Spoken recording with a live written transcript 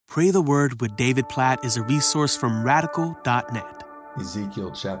Pray the Word with David Platt is a resource from radical.net.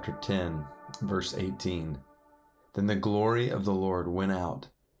 Ezekiel chapter 10, verse 18. Then the glory of the Lord went out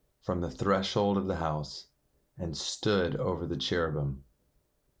from the threshold of the house and stood over the cherubim.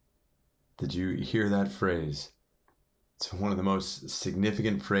 Did you hear that phrase? It's one of the most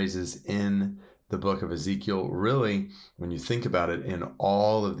significant phrases in the book of Ezekiel. Really, when you think about it, in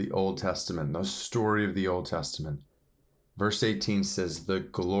all of the Old Testament, the story of the Old Testament. Verse 18 says, the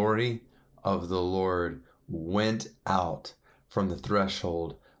glory of the Lord went out from the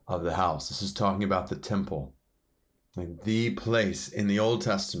threshold of the house. This is talking about the temple, like the place in the Old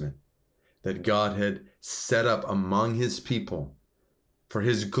Testament that God had set up among his people for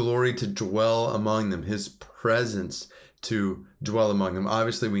his glory to dwell among them, his presence to dwell among them.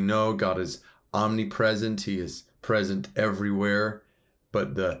 Obviously, we know God is omnipresent. He is present everywhere.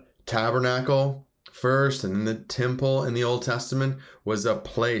 But the tabernacle first, and then the temple in the Old Testament, was a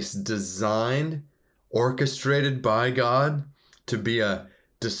place designed, orchestrated by God to be a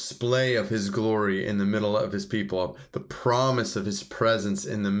display of his glory in the middle of his people, the promise of his presence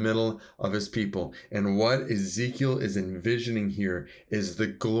in the middle of his people. And what Ezekiel is envisioning here is the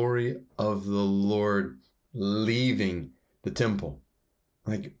glory of the Lord leaving the temple,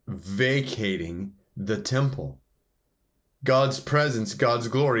 like vacating the temple. God's presence, God's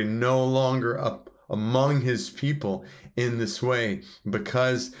glory no longer up among his people in this way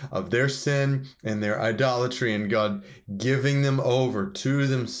because of their sin and their idolatry, and God giving them over to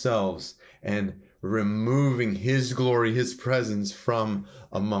themselves and removing his glory, his presence from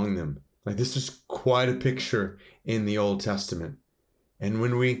among them. Like, this is quite a picture in the Old Testament. And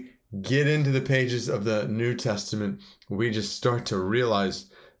when we get into the pages of the New Testament, we just start to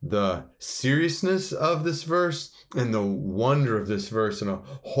realize the seriousness of this verse and the wonder of this verse in a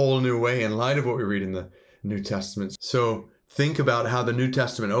whole new way in light of what we read in the New Testament. So think about how the New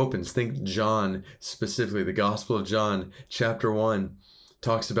Testament opens. Think John, specifically the Gospel of John, chapter 1,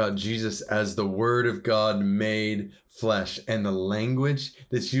 talks about Jesus as the Word of God made flesh. And the language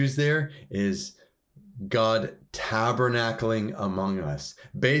that's used there is God tabernacling among us.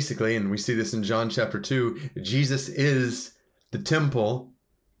 Basically, and we see this in John chapter 2, Jesus is the temple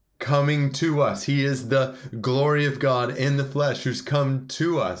coming to us. He is the glory of God in the flesh who's come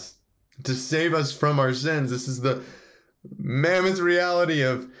to us to save us from our sins. This is the mammoth reality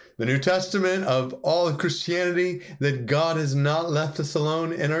of the New Testament, of all of Christianity, that God has not left us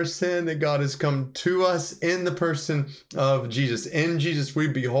alone in our sin, that God has come to us in the person of Jesus. In Jesus, we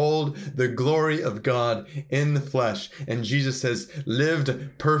behold the glory of God in the flesh. And Jesus has lived a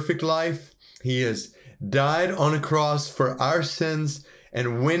perfect life. He has died on a cross for our sins.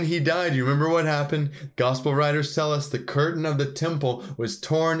 And when he died, you remember what happened? Gospel writers tell us the curtain of the temple was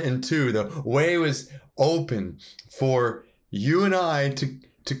torn in two. The way was open for you and I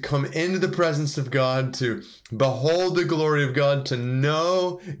to come into the presence of God, to behold the glory of God, to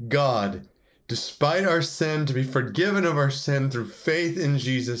know God despite our sin, to be forgiven of our sin through faith in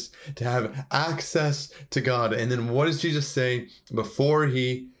Jesus, to have access to God. And then what does Jesus say before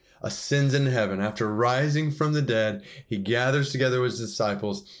he ascends into heaven? After rising from the dead, he gathers together his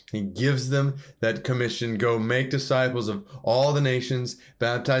disciples. He gives them that commission: go make disciples of all the nations,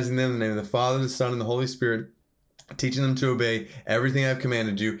 baptizing them in the name of the Father, the Son, and the Holy Spirit, teaching them to obey everything I've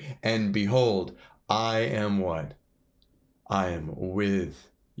commanded you. And behold, I am what? I am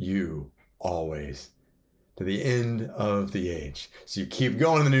with you always, to the end of the age. So you keep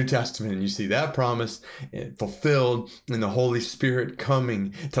going in the New Testament and you see that promise fulfilled in the Holy Spirit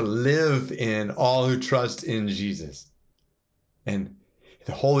coming to live in all who trust in Jesus. And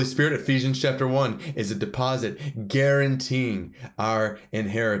the Holy Spirit, Ephesians chapter 1, is a deposit guaranteeing our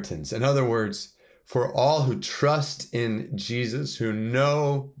inheritance. In other words, for all who trust in Jesus, who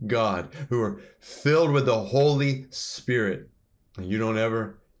know God, who are filled with the Holy Spirit, you don't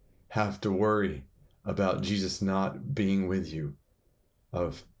ever have to worry about Jesus not being with you,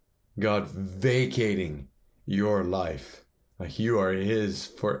 of God vacating your life. Like, you are his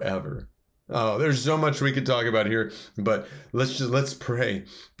forever. Oh, there's so much we could talk about here, but let's pray.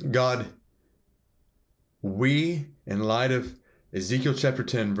 God, we, in light of Ezekiel chapter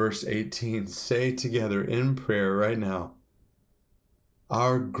 10, verse 18, say together in prayer right now,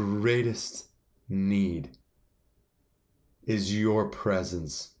 our greatest need is your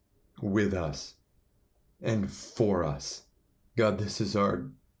presence with us and for us. God, this is our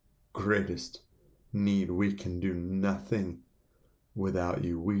greatest need. We can do nothing without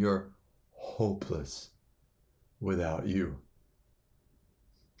you. We are hopeless without you.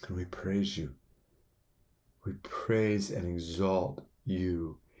 And we praise you. We praise and exalt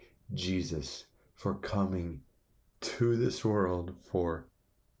you, Jesus, for coming to this world, for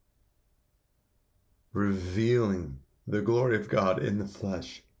revealing the glory of God in the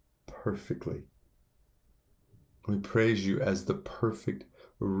flesh perfectly. We praise you as the perfect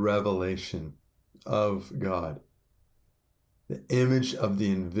revelation of God, the image of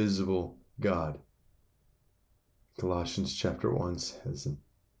the invisible God. Colossians chapter 1 says,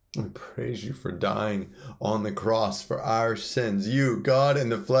 we praise you for dying on the cross for our sins. You, God in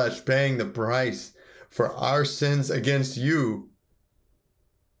the flesh, paying the price for our sins against you.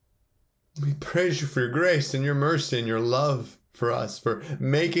 We praise you for your grace and your mercy and your love for us, for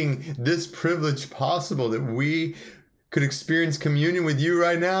making this privilege possible, that we could experience communion with you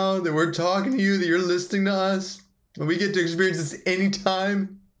right now, that we're talking to you, that you're listening to us, and we get to experience this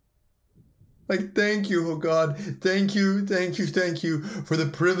anytime. Like, thank you, oh God. Thank you, thank you, thank you for the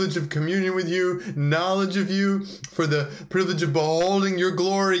privilege of communion with you, knowledge of you, for the privilege of beholding your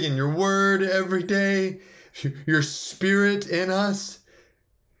glory and your word every day, your spirit in us.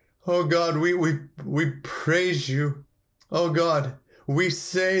 Oh God, we praise you. Oh God, we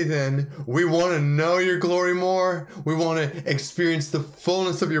say then, we want to know your glory more. We want to experience the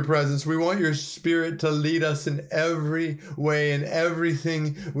fullness of your presence. We want your spirit to lead us in every way, in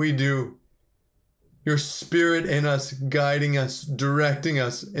everything we do. Your spirit in us, guiding us, directing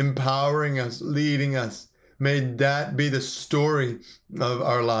us, empowering us, leading us. May that be the story of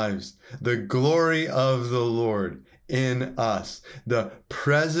our lives. The glory of the Lord in us. The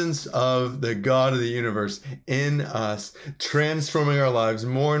presence of the God of the universe in us, transforming our lives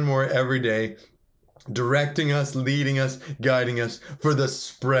more and more every day, directing us, leading us, guiding us for the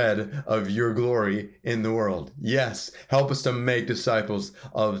spread of your glory in the world. Yes, help us to make disciples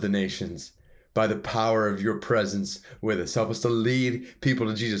of the nations by the power of your presence with us. Help us to lead people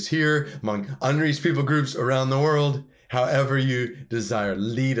to Jesus here, among unreached people groups around the world, however you desire.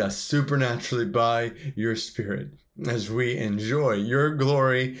 Lead us supernaturally by your Spirit as we enjoy your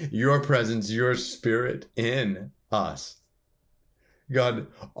glory, your presence, your Spirit in us. God,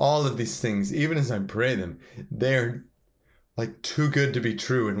 all of these things, even as I pray them, they're like too good to be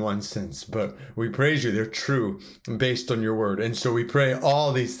true in one sense, but we praise you. They're true based on your word. And so we pray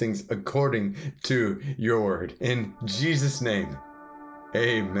all these things according to your word. In Jesus' name,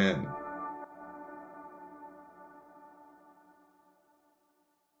 amen.